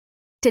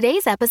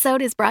Today's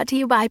episode is brought to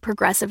you by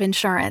Progressive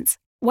Insurance.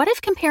 What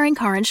if comparing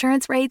car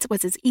insurance rates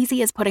was as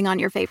easy as putting on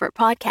your favorite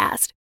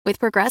podcast? With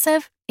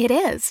Progressive, it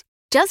is.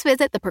 Just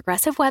visit the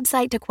Progressive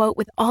website to quote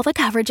with all the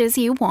coverages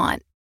you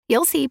want.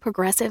 You'll see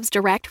Progressive's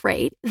direct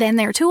rate, then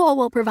their tool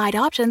will provide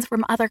options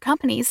from other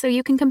companies so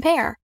you can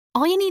compare.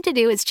 All you need to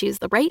do is choose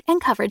the rate and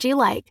coverage you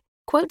like.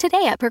 Quote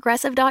today at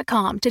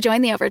Progressive.com to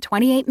join the over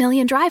 28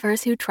 million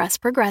drivers who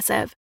trust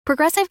Progressive.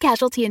 Progressive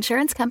Casualty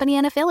Insurance Company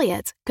and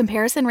Affiliates.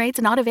 Comparison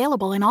rates not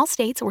available in all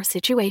states or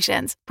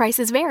situations.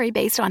 Prices vary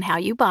based on how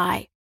you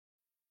buy.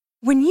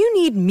 When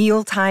you need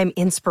mealtime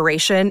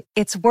inspiration,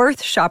 it's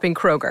worth shopping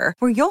Kroger,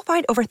 where you'll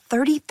find over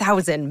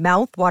 30,000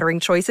 mouth-watering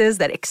choices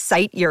that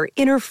excite your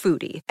inner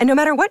foodie. And no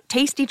matter what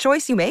tasty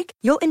choice you make,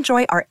 you'll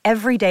enjoy our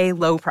everyday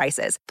low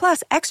prices,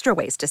 plus extra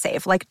ways to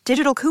save, like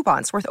digital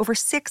coupons worth over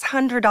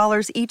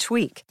 $600 each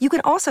week. You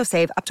can also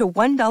save up to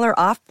 $1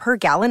 off per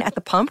gallon at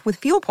the pump with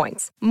fuel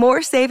points.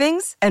 More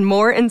savings and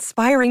more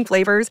inspiring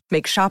flavors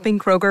make shopping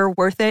Kroger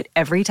worth it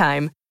every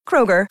time.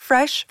 Kroger,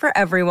 fresh for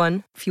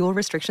everyone. Fuel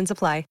restrictions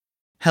apply.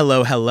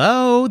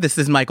 Hello. This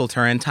is Michael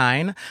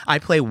Turrentine. I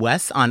play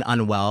Wes on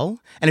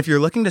Unwell. And if you're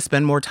looking to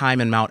spend more time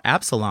in Mount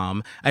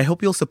Absalom, I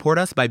hope you'll support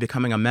us by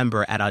becoming a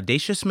member at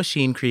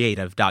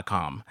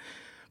AudaciousMachineCreative.com.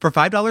 For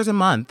 $5 a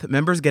month,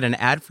 members get an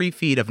ad-free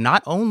feed of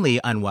not only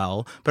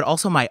Unwell, but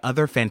also my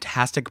other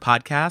fantastic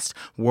podcast,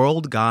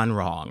 World Gone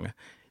Wrong.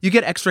 You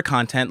get extra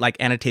content like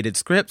annotated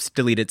scripts,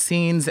 deleted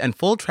scenes, and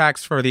full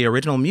tracks for the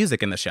original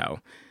music in the show.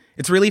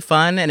 It's really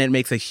fun, and it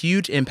makes a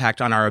huge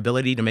impact on our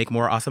ability to make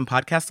more awesome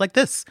podcasts like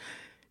this.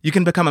 You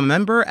can become a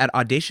member at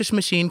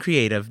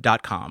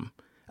AudaciousMachineCreative.com.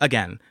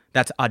 Again,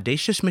 that's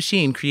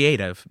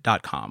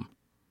AudaciousMachineCreative.com.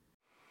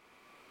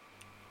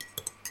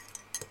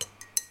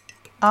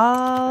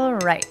 All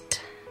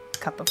right.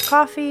 Cup of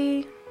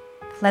coffee,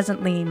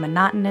 pleasantly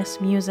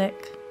monotonous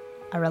music,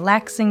 a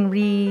relaxing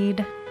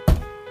read.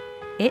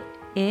 It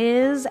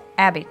is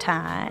Abby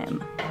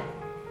time.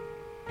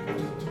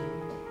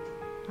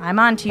 I'm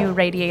on to you,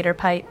 radiator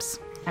pipes.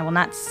 I will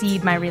not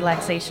cede my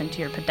relaxation to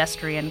your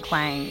pedestrian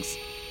clangs.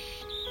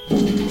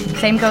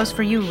 Same goes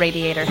for you,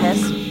 radiator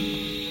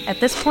hiss. At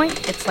this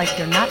point, it's like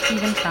you're not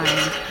even trying.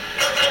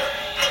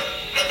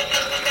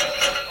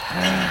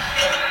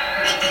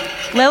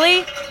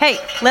 Lily? Hey,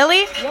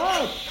 Lily?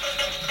 What?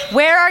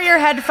 Where are your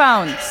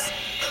headphones?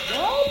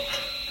 What?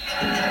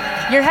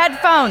 Your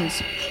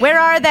headphones! Where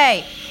are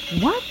they?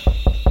 What?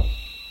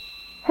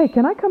 Hey,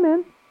 can I come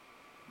in?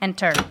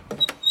 Enter.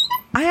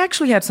 I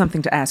actually had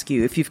something to ask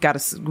you if you've got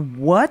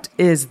what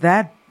is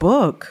that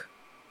book?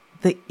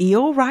 The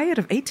Eel Riot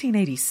of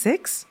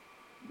 1886?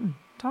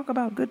 Talk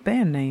about good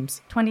band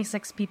names.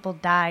 26 people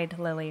died,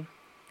 Lily.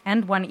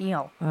 And one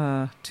eel.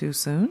 Too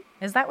soon?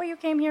 Is that what you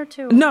came here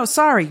to? No,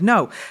 sorry,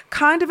 no.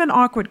 Kind of an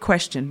awkward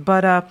question,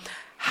 but,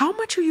 how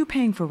much are you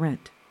paying for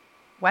rent?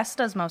 Wes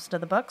does most of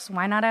the books.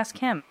 Why not ask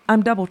him?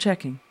 I'm double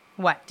checking.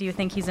 What, do you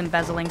think he's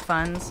embezzling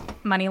funds?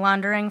 Money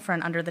laundering for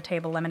an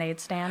under-the-table lemonade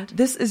stand?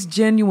 This is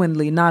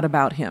genuinely not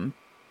about him.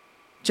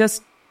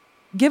 Just,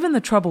 given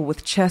the trouble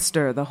with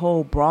Chester, the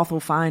whole brothel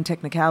fine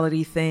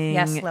technicality thing...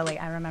 Yes, Lily,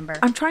 I remember.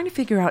 I'm trying to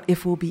figure out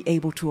if we'll be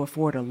able to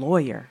afford a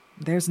lawyer.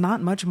 There's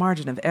not much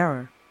margin of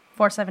error.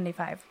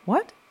 $475.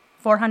 What?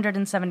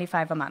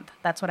 $475 a month.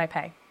 That's what I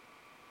pay.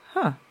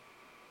 Huh.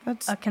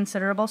 That's... A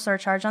considerable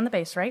surcharge on the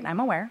base rate, I'm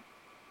aware.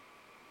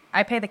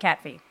 I pay the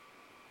cat fee.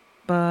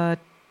 But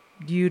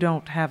you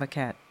don't have a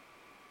cat.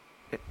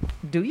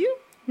 Do you?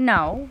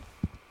 No.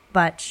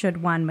 But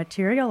should one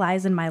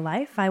materialize in my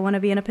life, I want to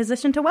be in a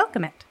position to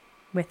welcome it.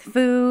 With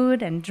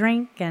food and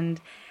drink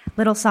and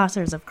little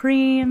saucers of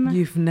cream.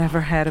 You've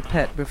never had a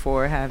pet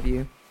before, have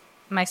you?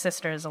 My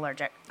sister is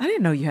allergic. I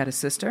didn't know you had a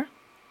sister.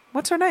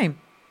 What's her name?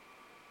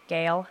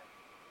 Gail.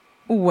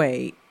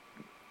 Wait,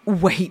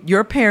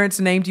 your parents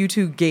named you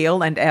two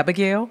Gail and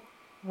Abigail?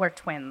 We're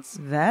twins.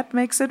 That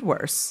makes it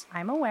worse.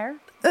 I'm aware.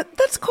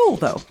 That's cool,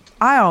 though.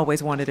 I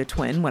always wanted a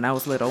twin when I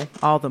was little.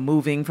 All the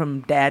moving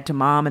from dad to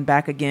mom and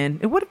back again.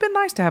 It would have been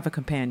nice to have a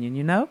companion,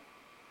 you know?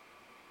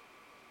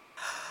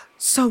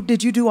 So,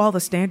 did you do all the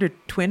standard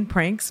twin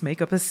pranks?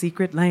 Make up a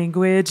secret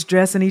language,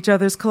 dress in each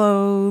other's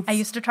clothes? I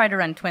used to try to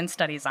run twin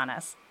studies on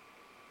us.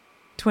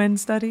 Twin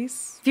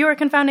studies? Fewer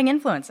confounding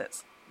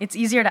influences. It's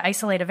easier to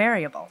isolate a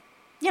variable.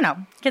 You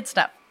know, kid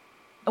stuff.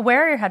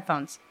 Where are your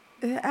headphones?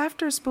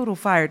 After Spoodle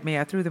fired me,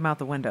 I threw them out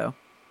the window.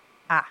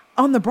 Ah.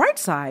 On the bright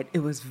side, it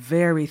was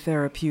very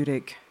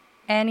therapeutic.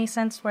 Any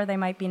sense where they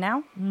might be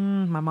now?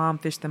 My mom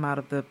fished them out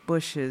of the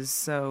bushes,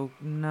 so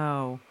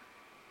no.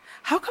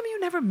 How come you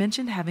never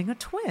mentioned having a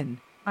twin?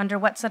 Under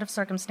what set of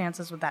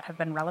circumstances would that have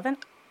been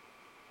relevant?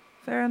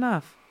 Fair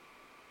enough.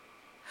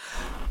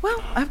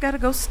 Well, I've got to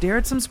go stare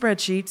at some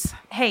spreadsheets.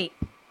 Hey,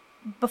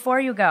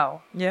 before you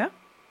go. Yeah?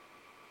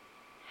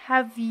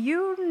 Have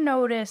you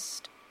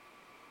noticed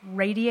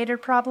radiator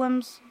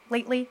problems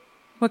lately?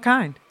 What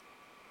kind?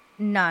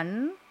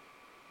 None.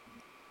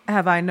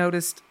 Have I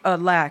noticed a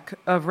lack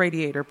of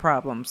radiator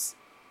problems?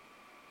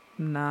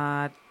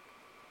 Not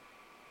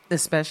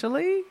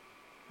especially?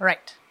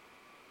 Right.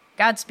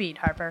 Godspeed,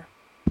 Harper.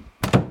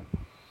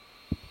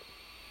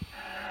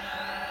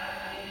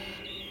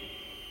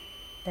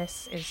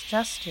 This is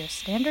just your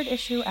standard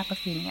issue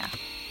apophenia.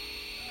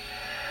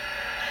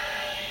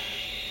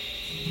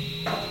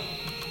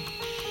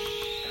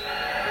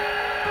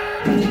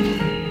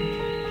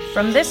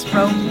 From this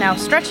rope, now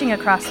stretching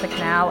across the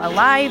canal, a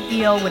live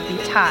eel would be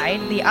tied,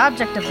 the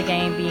object of the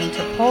game being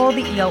to pull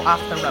the eel off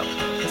the rope.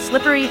 The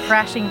slippery,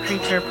 thrashing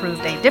creature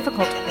proved a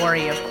difficult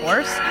quarry, of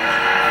course,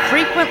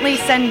 frequently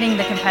sending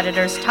the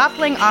competitors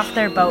toppling off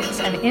their boats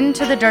and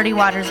into the dirty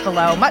waters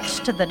below,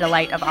 much to the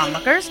delight of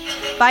onlookers.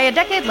 By a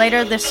decade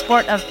later, this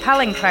sport of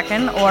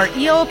palingtrekken, or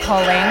eel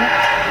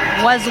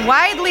pulling, was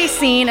widely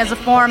seen as a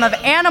form of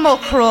animal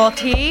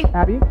cruelty.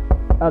 Abby,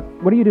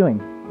 what are you doing?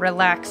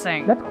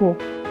 Relaxing. That's cool.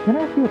 Can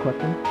I ask you a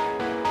question?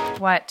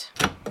 What?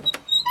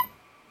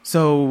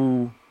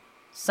 So,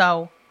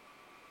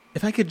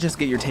 if I could just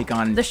get your take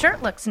on... The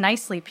shirt looks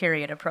nicely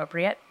period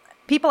appropriate.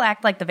 People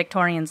act like the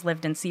Victorians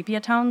lived in sepia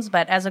tones,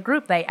 but as a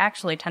group they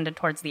actually tended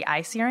towards the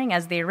eye searing,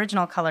 as the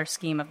original color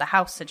scheme of the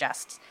house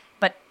suggests.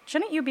 But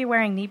shouldn't you be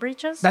wearing knee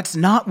breeches? That's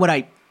not what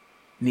I...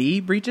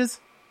 Knee breeches?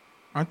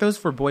 Aren't those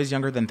for boys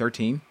younger than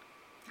 13?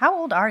 How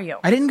old are you?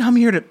 I didn't come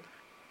here to...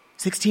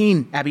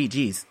 16, Abby,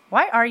 geez.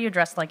 Why are you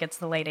dressed like it's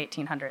the late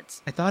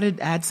 1800s? I thought it'd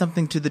add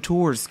something to the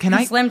tours. Can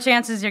I... Slim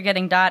chances you're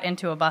getting Dot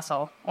into a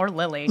bustle. Or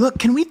Lily. Look,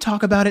 can we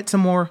talk about it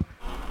some more?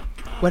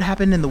 What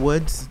happened in the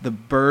woods? The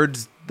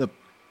birds? The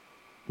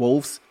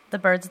wolves? The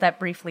birds that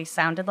briefly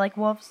sounded like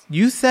wolves?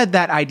 You said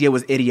that idea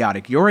was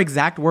idiotic. Your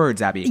exact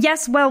words, Abby.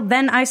 Yes, well,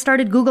 then I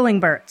started Googling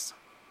birds.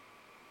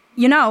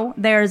 You know,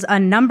 there's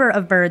a number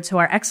of birds who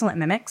are excellent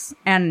mimics,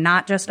 and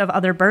not just of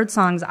other bird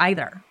songs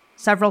either.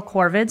 Several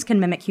corvids can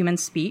mimic human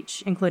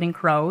speech, including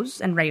crows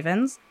and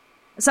ravens.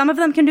 Some of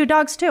them can do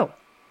dogs, too.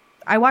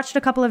 I watched a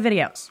couple of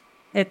videos.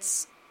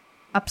 It's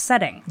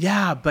upsetting.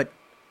 Yeah, but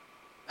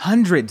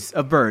hundreds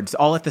of birds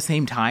all at the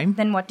same time?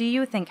 Then what do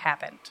you think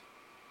happened?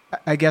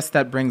 I guess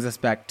that brings us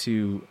back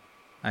to...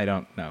 I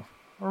don't know.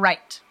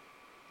 Right.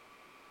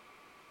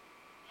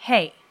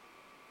 Hey,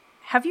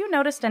 have you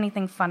noticed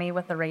anything funny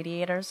with the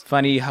radiators?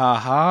 Funny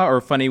ha-ha,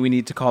 or funny we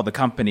need to call the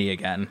company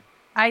again?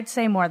 I'd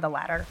say more the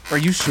latter. Are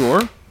you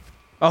sure?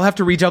 I'll have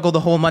to rejuggle the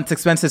whole month's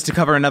expenses to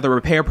cover another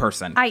repair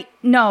person.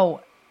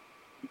 No,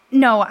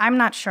 I'm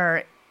not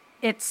sure.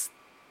 It's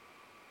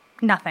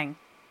nothing.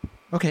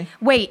 Okay.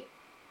 Wait.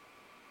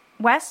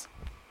 Wes?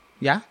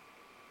 Yeah?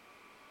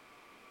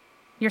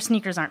 Your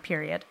sneakers aren't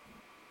period.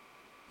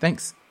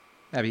 Thanks,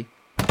 Abby.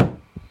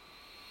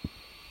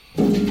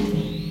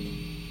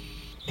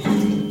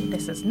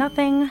 This is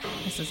nothing.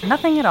 This is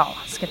nothing at all.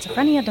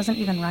 Schizophrenia doesn't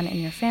even run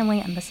in your family,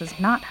 and this is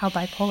not how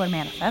bipolar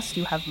manifests.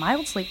 You have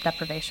mild sleep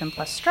deprivation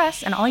plus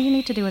stress, and all you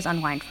need to do is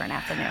unwind for an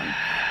afternoon.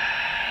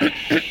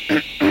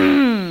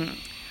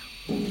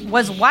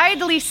 Was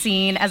widely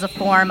seen as a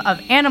form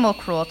of animal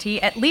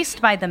cruelty, at least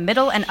by the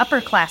middle and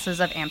upper classes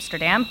of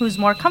Amsterdam, whose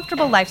more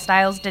comfortable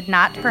lifestyles did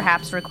not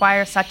perhaps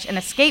require such an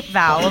escape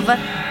valve.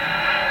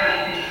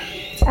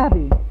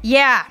 Abby,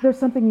 Yeah, there's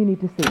something you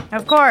need to see.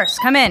 of course.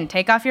 Come in,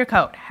 take off your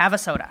coat, have a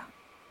soda.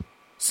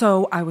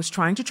 So I was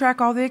trying to track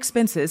all the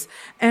expenses,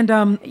 and,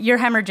 You're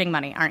hemorrhaging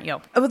money, aren't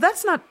you? well,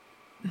 that's not...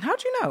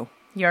 How'd you know?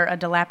 You're a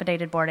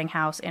dilapidated boarding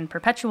house in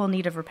perpetual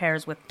need of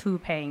repairs with 2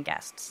 paying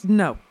guests.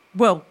 No.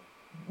 Well,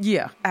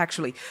 yeah,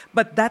 actually.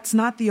 But that's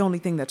not the only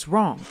thing that's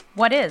wrong.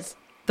 What is?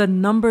 The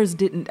numbers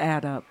didn't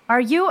add up. Are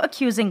you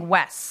accusing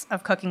Wes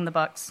of cooking the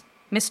books?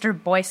 Mr.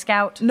 Boy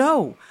Scout?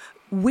 No.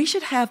 We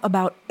should have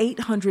about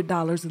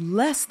 $800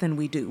 less than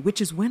we do, which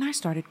is when I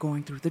started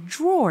going through the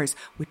drawers,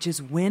 which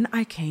is when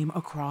I came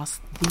across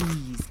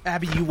these.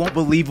 Abby, you won't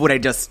believe what I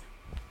just...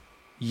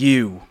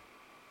 You.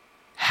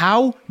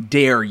 How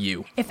dare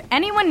you? If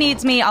anyone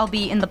needs me, I'll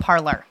be in the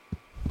parlor.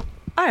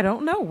 I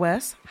don't know,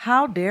 Wes.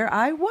 How dare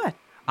I what?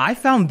 I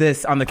found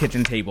this on the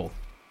kitchen table.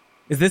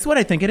 Is this what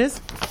I think it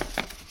is?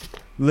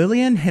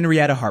 Lillian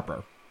Henrietta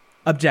Harper.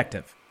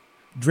 Objective.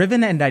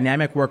 Driven and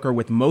dynamic worker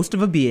with most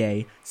of a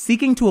BA,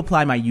 seeking to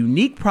apply my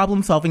unique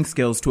problem-solving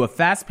skills to a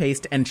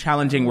fast-paced and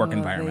challenging work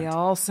environment. They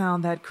all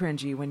sound that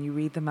cringy when you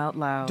read them out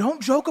loud.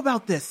 Don't joke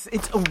about this.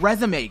 It's a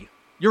resume.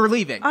 You're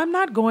leaving. I'm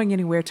not going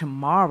anywhere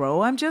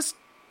tomorrow. I'm just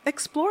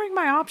exploring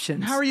my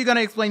options. How are you going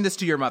to explain this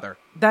to your mother?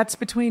 That's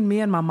between me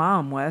and my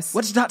mom, Wes.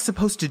 What's Dot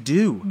supposed to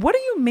do? What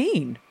do you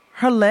mean?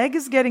 Her leg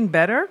is getting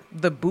better.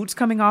 The boot's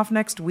coming off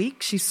next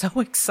week. She's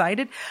so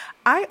excited.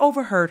 I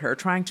overheard her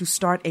trying to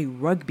start a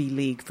rugby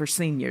league for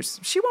seniors.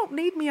 She won't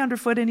need me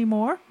underfoot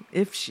anymore,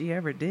 if she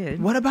ever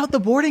did. What about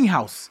the boarding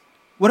house?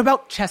 What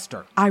about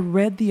Chester? I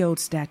read the old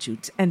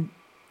statutes, and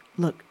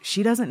look,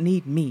 she doesn't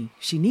need me.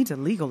 She needs a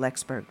legal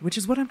expert, which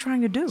is what I'm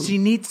trying to do. She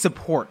needs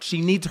support.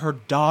 She needs her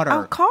daughter.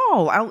 I'll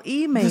call. I'll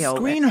email. The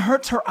screen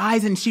hurts her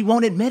eyes and she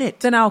won't admit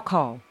it. Then I'll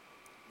call.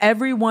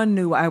 Everyone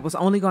knew I was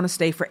only going to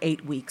stay for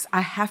 8 weeks.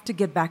 I have to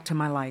get back to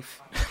my life.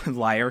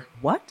 Liar.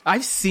 What?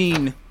 I've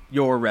seen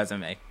your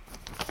resume.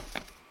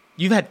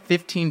 You've had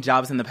 15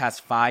 jobs in the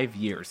past 5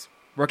 years.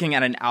 Working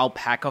at an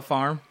alpaca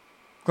farm,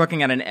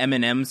 clerking at an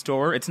M&M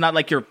store. It's not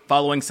like you're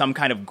following some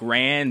kind of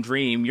grand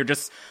dream. You're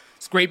just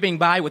scraping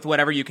by with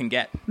whatever you can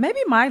get. Maybe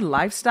my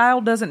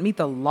lifestyle doesn't meet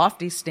the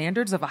lofty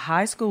standards of a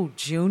high school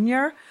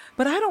junior,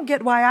 But I don't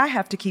get why I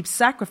have to keep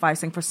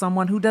sacrificing for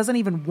someone who doesn't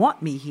even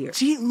want me here.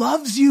 She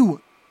loves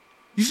you.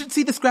 You should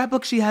see the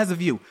scrapbook she has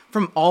of you.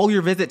 From all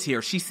your visits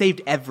here, she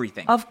saved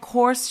everything. Of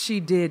course she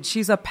did.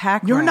 She's a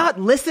pack You're rat. not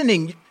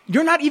listening.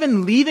 You're not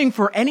even leaving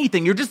for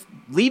anything. You're just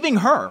leaving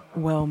her.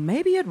 Well,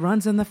 maybe it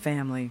runs in the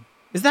family.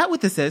 Is that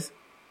what this is?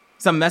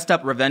 Some messed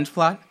up revenge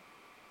plot?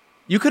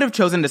 You could have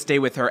chosen to stay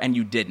with her and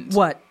you didn't.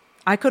 What?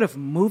 I could have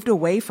moved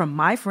away from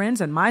my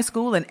friends and my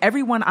school and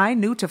everyone I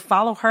knew to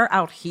follow her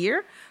out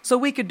here so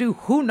we could do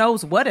who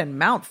knows what in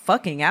Mount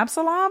fucking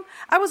Absalom?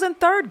 I was in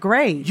 3rd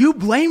grade. You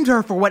blamed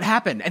her for what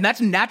happened, and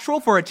that's natural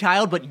for a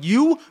child, but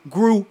you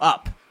grew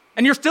up.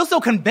 And you're still so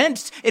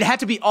convinced it had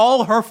to be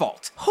all her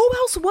fault. Who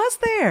else was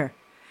there?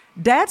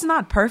 Dad's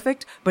not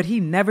perfect, but he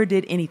never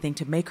did anything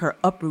to make her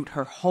uproot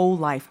her whole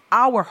life,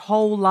 our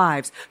whole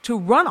lives, to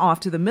run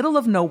off to the middle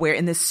of nowhere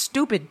in this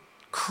stupid,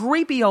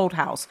 creepy old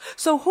house.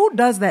 So who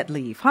does that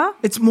leave, huh?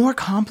 It's more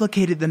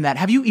complicated than that.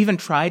 Have you even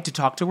tried to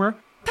talk to her?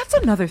 That's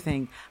another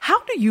thing.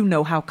 How do you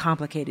know how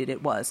complicated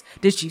it was?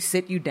 Did she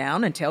sit you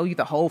down and tell you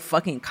the whole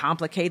fucking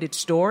complicated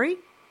story?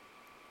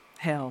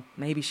 Hell,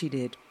 maybe she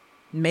did.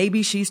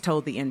 Maybe she's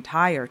told the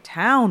entire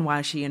town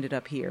why she ended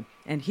up here.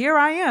 And here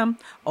I am,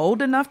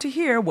 old enough to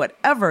hear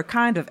whatever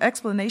kind of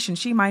explanation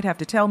she might have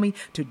to tell me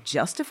to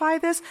justify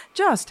this,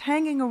 just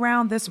hanging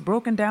around this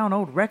broken down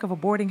old wreck of a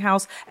boarding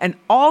house, and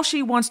all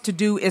she wants to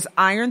do is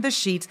iron the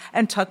sheets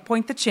and tuck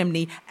point the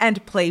chimney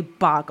and play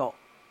boggle.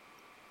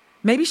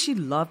 Maybe she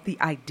loved the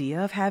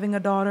idea of having a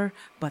daughter,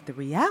 but the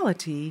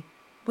reality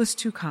was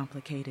too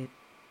complicated.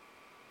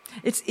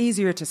 It's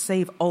easier to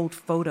save old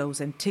photos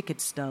and ticket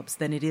stubs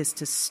than it is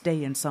to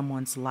stay in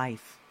someone's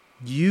life.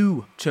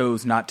 You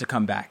chose not to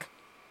come back.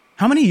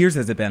 How many years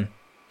has it been?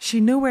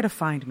 She knew where to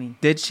find me.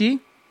 Did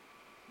she?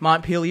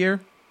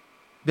 Montpelier?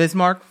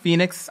 Bismarck?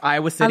 Phoenix?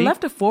 Iowa City? I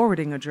left a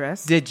forwarding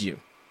address. Did you?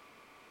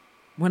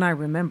 When I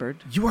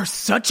remembered. You are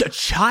such a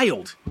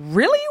child.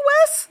 Really,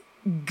 Wes?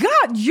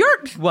 God,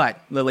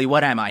 What, Lily?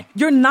 What am I?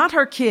 You're not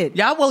her kid.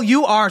 Yeah, well,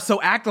 you are,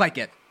 so act like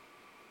it.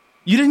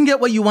 You didn't get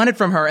what you wanted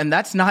from her, and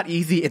that's not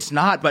easy. It's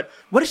not, but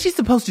what is she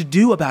supposed to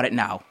do about it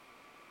now?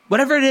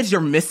 Whatever it is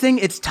you're missing,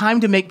 it's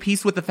time to make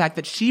peace with the fact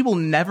that she will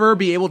never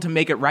be able to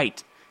make it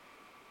right.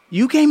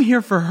 You came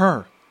here for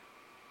her.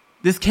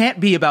 This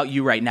can't be about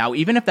you right now,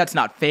 even if that's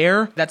not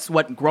fair. That's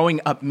what growing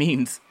up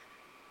means.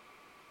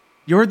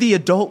 You're the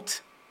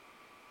adult.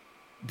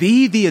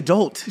 Be the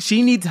adult.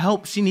 She needs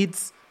help. She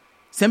needs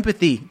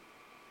sympathy.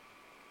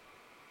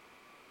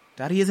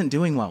 Daddy isn't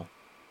doing well.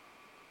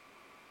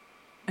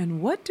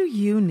 And what do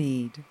you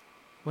need?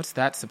 What's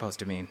that supposed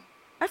to mean?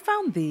 I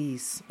found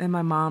these in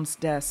my mom's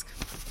desk.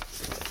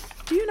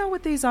 Do you know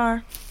what these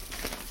are?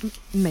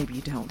 Maybe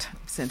you don't,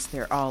 since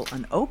they're all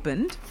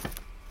unopened.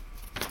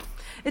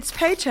 It's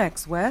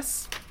paychecks,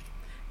 Wes.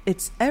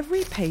 It's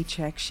every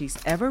paycheck she's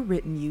ever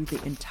written you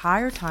the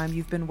entire time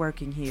you've been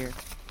working here.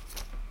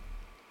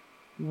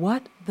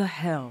 What the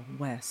hell,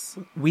 Wes?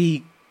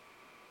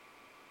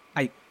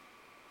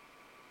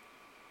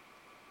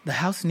 The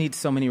house needs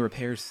so many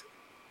repairs.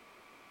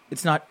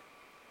 It's not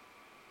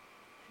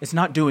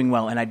doing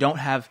well, and I don't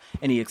have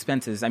any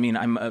expenses. I mean,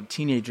 I'm a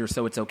teenager,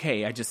 so it's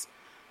okay.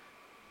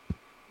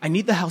 I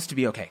need the house to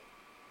be okay.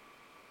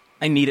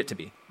 I need it to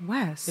be.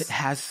 Wes. It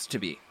has to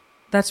be.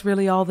 That's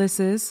really all this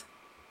is?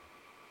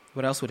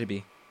 What else would it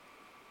be?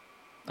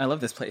 I love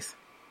this place.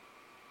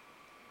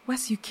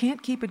 Wes, you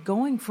can't keep it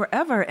going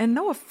forever, and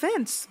no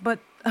offense, but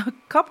a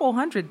couple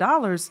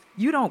 $100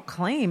 you don't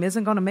claim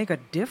isn't going to make a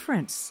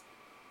difference.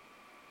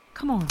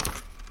 Come on,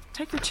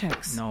 take your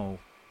checks. No.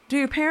 Do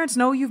your parents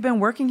know you've been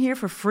working here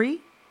for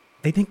free?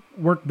 They think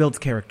work builds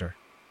character.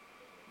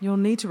 You'll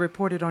need to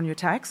report it on your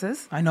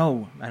taxes. I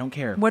know. I don't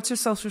care. What's your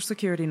social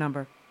security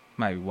number?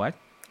 My what?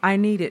 I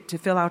need it to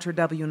fill out your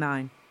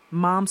W-9.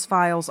 Mom's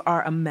files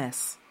are a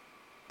mess.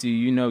 Do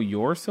you know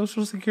your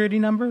social security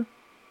number?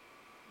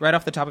 Right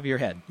off the top of your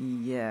head.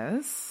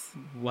 Yes.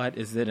 What,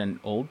 is it an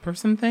old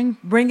person thing?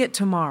 Bring it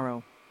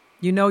tomorrow.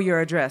 You know your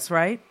address,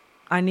 right?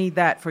 I need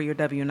that for your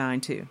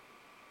W-9 too.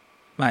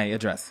 My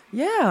address.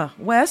 Yeah.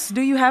 Wes,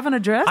 do you have an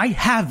address? I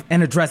have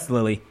an address,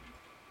 Lily.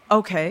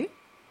 Okay.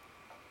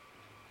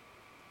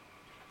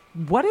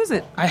 What is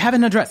it? I have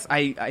an address.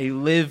 I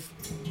live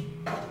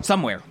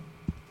somewhere.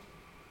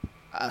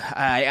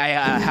 I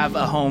have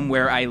a home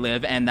where I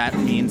live, and that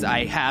means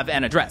I have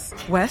an address.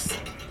 Wes,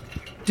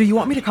 do you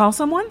want me to call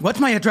someone? What's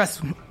my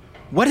address?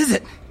 What is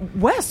it?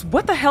 Wes,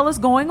 what the hell is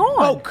going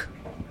on? Oak.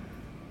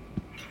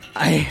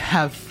 I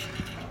have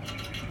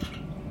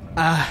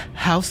a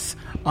house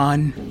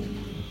on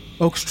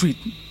Oak Street.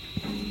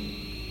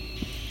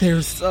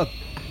 There's a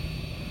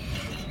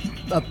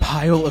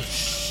pile of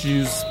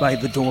shoes by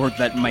the door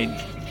that my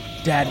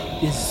dad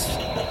is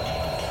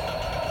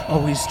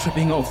always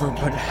tripping over,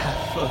 but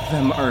half of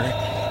them are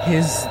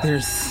his.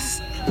 There's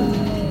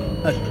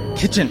a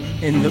kitchen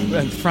in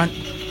the front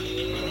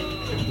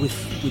with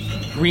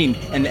green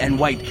and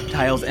white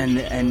tiles and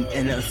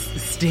a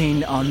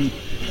stain on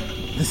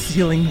the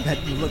ceiling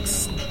that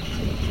looks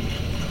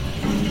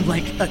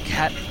like a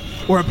cat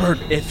or a bird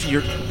if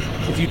you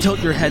tilt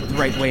your head the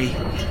right way.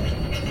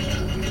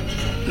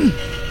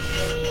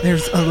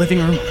 There's a living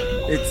room.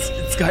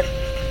 It's got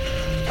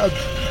a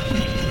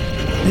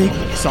big,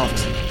 soft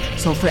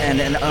sofa and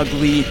an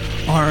ugly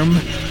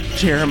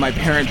armchair my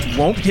parents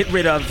won't get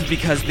rid of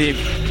because they've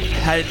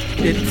had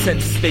it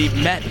since they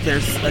met.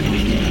 There's a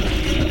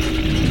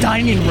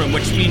dining room,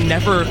 which we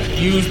never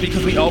use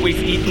because we always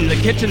eat in the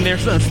kitchen.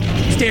 There's a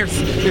stairs.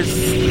 There's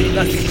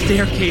a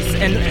staircase,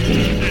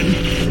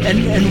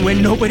 and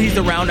when nobody's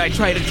around, I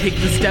try to take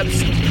the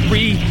steps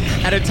 3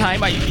 at a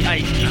time.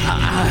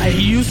 I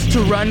used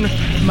to run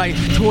my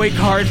toy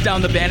cars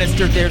down the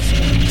banister. There's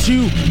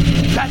 2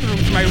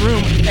 bathrooms in my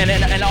room and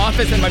an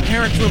office in my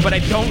parents' room, but I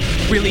don't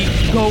really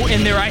go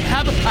in there. I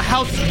have a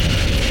house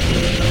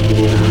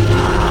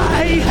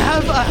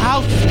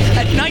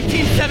at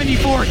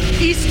 1974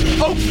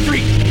 East Oak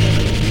Street.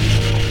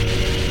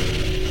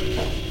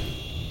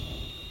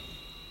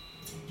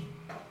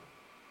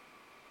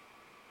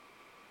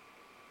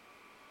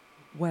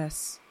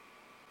 Wes.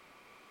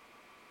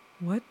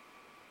 What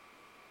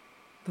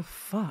the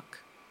fuck?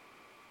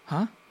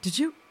 Huh?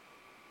 Did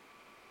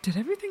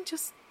everything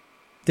just...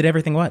 Did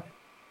everything what?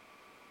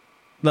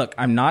 Look,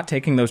 I'm not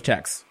taking those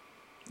checks.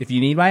 If you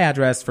need my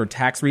address for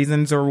tax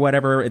reasons or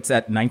whatever, it's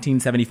at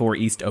 1974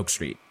 East Oak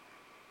Street.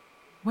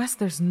 Wes,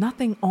 there's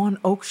nothing on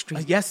Oak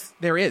Street. Yes,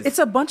 there is. It's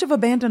a bunch of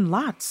abandoned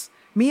lots.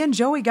 Me and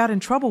Joey got in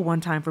trouble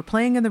one time for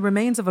playing in the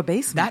remains of a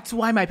basement. That's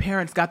why my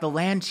parents got the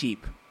land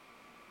cheap.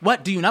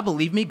 What, do you not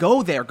believe me?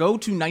 Go there. Go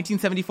to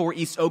 1974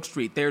 East Oak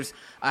Street. There's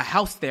a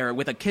house there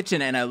with a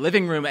kitchen and a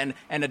living room and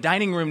a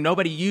dining room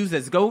nobody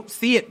uses. Go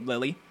see it,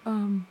 Lily.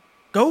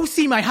 Go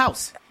see my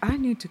house. I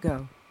need to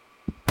go.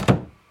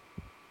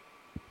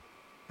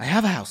 I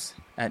have a house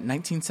at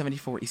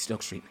 1974 East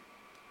Oak Street.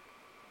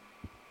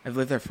 I've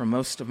lived there for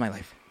most of my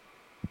life.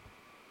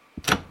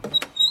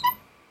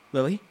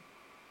 Lily?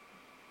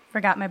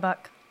 Forgot my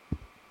book.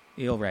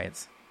 Eel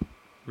riots.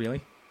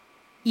 Really?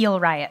 Eel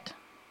riot.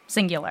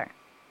 Singular.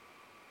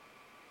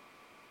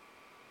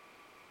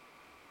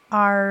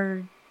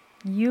 Are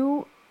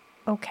you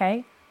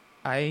okay?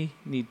 I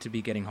need to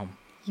be getting home.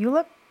 You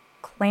look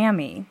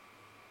clammy.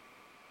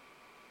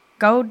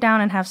 Go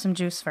down and have some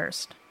juice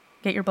first.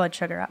 Get your blood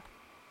sugar up.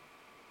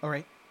 All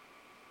right.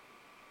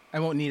 I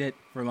won't need it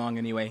for long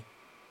anyway.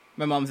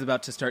 My mom's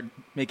about to start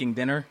making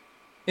dinner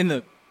in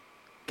the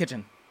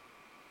kitchen.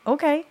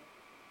 Okay.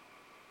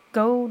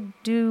 Go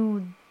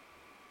do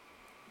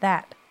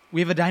that.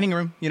 We have a dining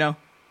room, you know,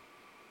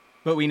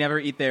 but we never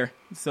eat there,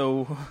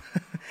 so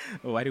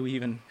why do we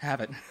even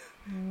have it?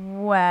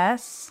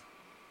 Wes,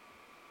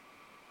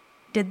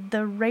 did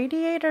the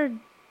radiator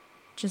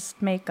just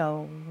make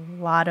a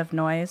lot of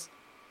noise?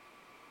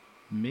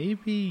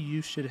 Maybe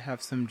you should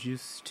have some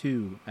juice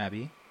too,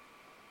 Abby.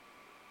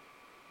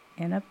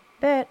 In a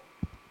bit.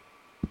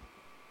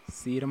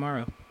 See you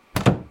tomorrow.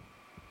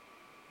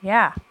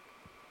 Yeah.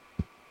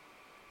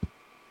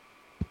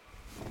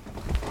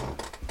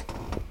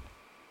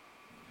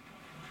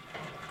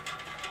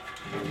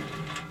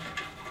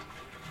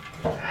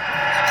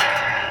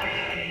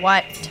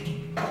 What?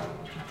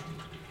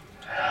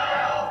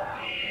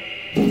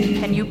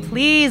 Can you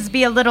please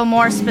be a little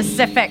more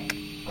specific?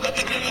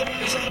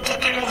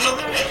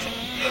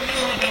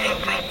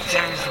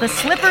 The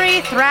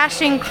slippery,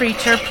 thrashing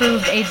creature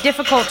proved a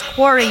difficult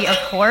quarry, of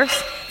course,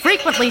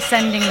 frequently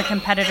sending the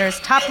competitors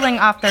toppling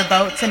off their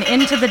boats and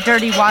into the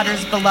dirty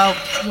waters below.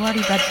 You already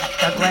read that,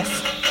 Douglas.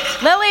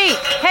 Lily!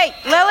 Hey,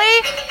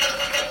 Lily!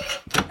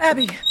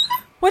 Abby,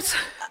 what's...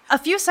 A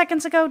few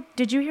seconds ago,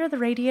 did you hear the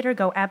radiator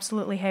go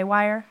absolutely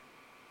haywire?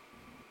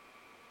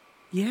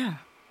 Yeah.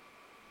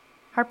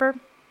 Harper,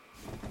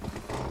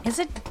 is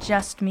it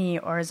just me,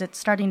 or is it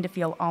starting to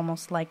feel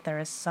almost like there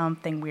is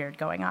something weird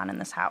going on in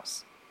this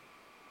house?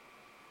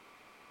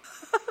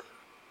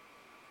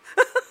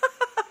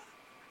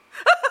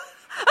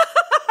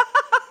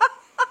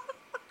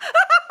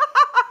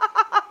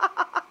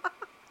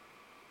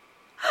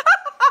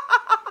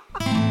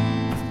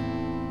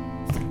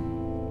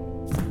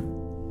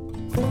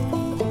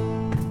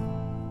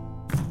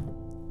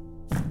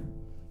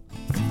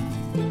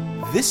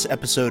 This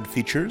episode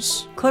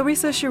features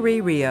Clarissa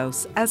Cherie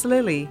Rios as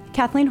Lily.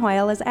 Kathleen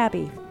Hoyle as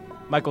Abby.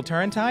 Michael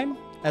Turrentine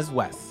as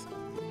Wes.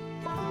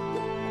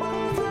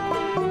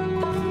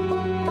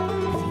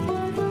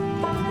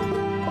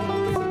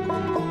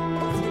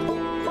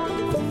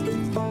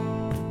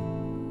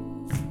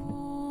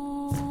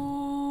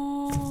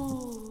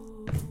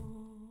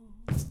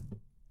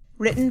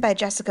 Written by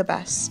Jessica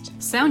Best.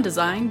 Sound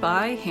design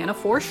by Hannah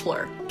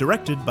Forschler.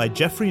 directed by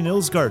Jeffrey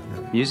Nils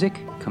Gardner. Music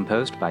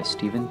composed by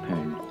Stephen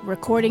Poon.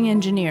 Recording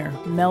engineer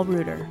Mel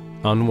Reuter.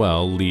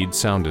 Unwell lead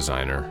sound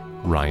designer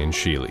Ryan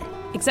Sheely.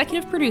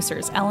 Executive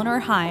producers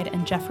Eleanor Hyde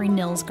and Jeffrey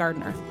Nils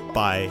Gardner.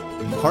 By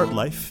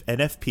HeartLife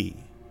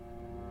NFP.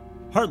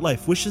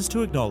 HeartLife wishes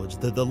to acknowledge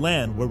that the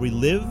land where we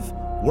live,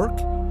 work,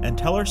 and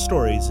tell our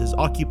stories is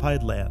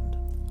occupied land.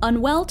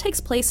 Unwell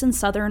takes place in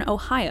southern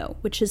Ohio,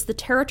 which is the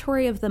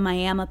territory of the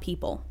Miami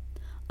people.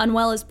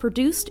 Unwell is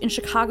produced in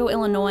Chicago,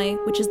 Illinois,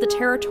 which is the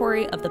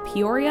territory of the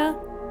Peoria,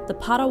 the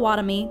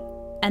Potawatomi,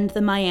 and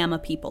the Miami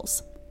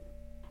peoples.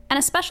 And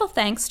a special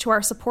thanks to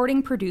our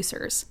supporting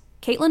producers,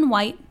 Caitlin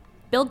White,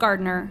 Bill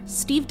Gardner,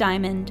 Steve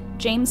Diamond,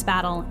 James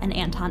Battle, and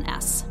Anton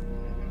S.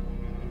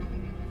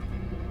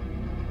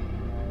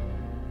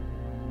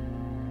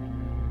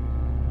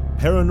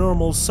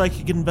 Paranormal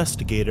psychic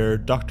investigator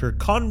Dr.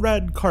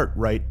 Conrad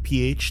Cartwright,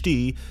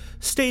 Ph.D.,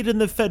 stayed in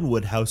the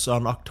Fenwood House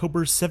on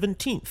October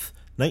 17th,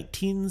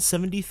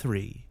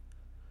 1973.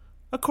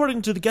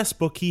 According to the guest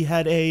book, he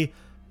had a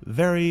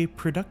very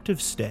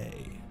productive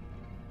stay.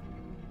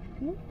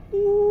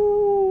 Ooh.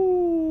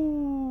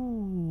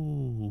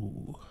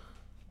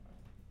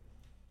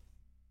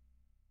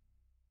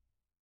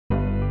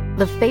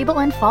 The Fable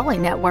and Folly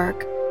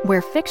Network,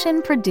 where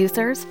fiction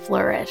producers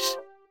flourish.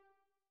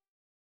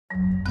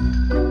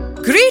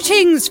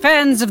 Greetings,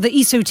 fans of the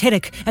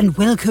esoteric, and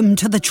welcome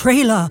to the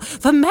trailer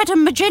for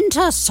Madame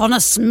Magenta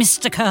Sonus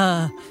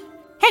Mystica.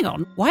 Hang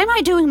on, why am I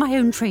doing my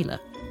own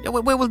trailer?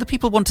 Where will the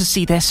people want to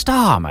see their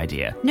star, my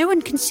dear? No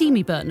one can see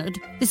me, Bernard.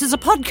 This is a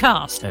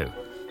podcast. Oh.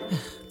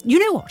 You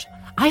know what?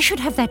 I should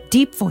have that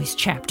deep voice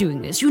chap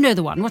doing this. You know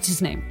the one. What's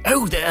his name?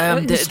 Oh,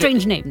 the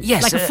strange name.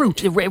 Yes. Like a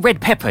fruit.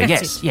 Red pepper,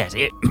 That's yes.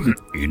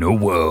 In a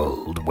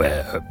world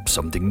where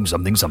something.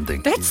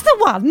 That's the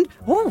one.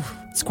 Oh,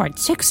 it's quite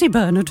sexy,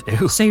 Bernard.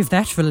 Ew. Save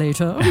that for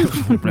later.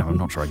 No, I'm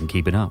not sure I can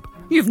keep it up.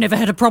 You've never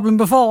had a problem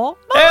before.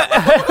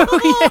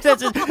 That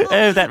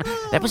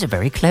was a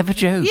very clever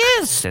joke.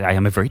 Yes. I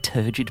am a very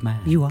turgid man.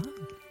 You are.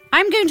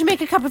 I'm going to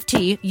make a cup of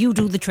tea. You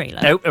do the trailer.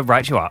 Oh,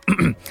 right you are.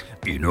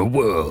 In a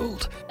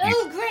world.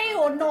 Earl Grey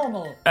or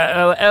normal?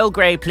 Earl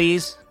Grey,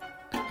 please.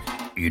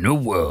 In a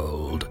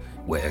world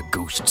where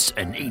ghosts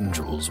and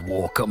angels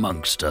walk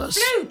amongst us.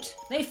 Float!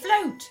 They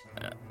float!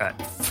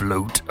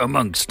 Float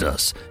amongst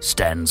us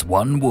stands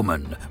one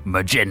woman,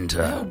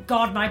 Magenta. Oh,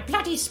 God, my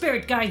bloody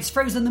spirit guide's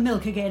frozen the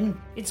milk again.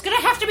 It's going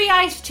to have to be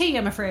iced tea,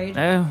 I'm afraid.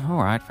 Oh,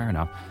 all right, fair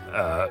enough.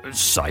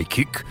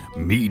 Psychic,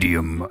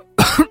 medium.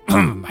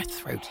 My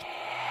throat.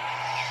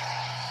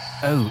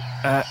 Oh,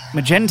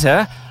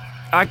 Magenta,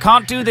 I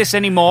can't do this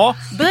anymore.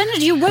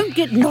 Bernard, you won't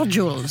get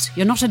nodules.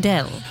 You're not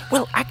Adele.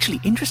 Well, actually,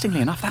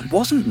 interestingly enough, that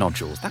wasn't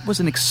nodules. That was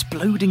an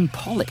exploding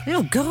polyp.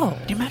 Oh, God.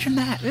 Can you imagine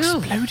that? Ew.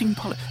 Exploding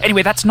polyp.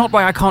 Anyway, that's not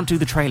why I can't do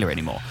the trailer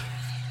anymore.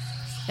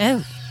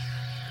 Oh.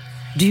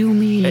 Do you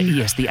mean...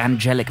 Yes, the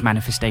angelic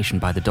manifestation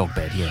by the dog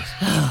bed, yes.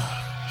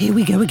 Here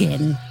we go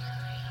again.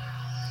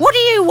 What do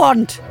you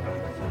want?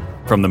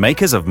 From the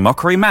makers of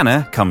Mockery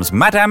Manor comes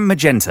Madame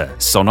Magenta,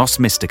 Sonus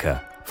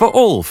Mystica, for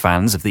all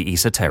fans of the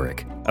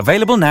esoteric.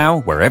 Available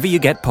now wherever you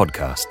get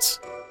podcasts.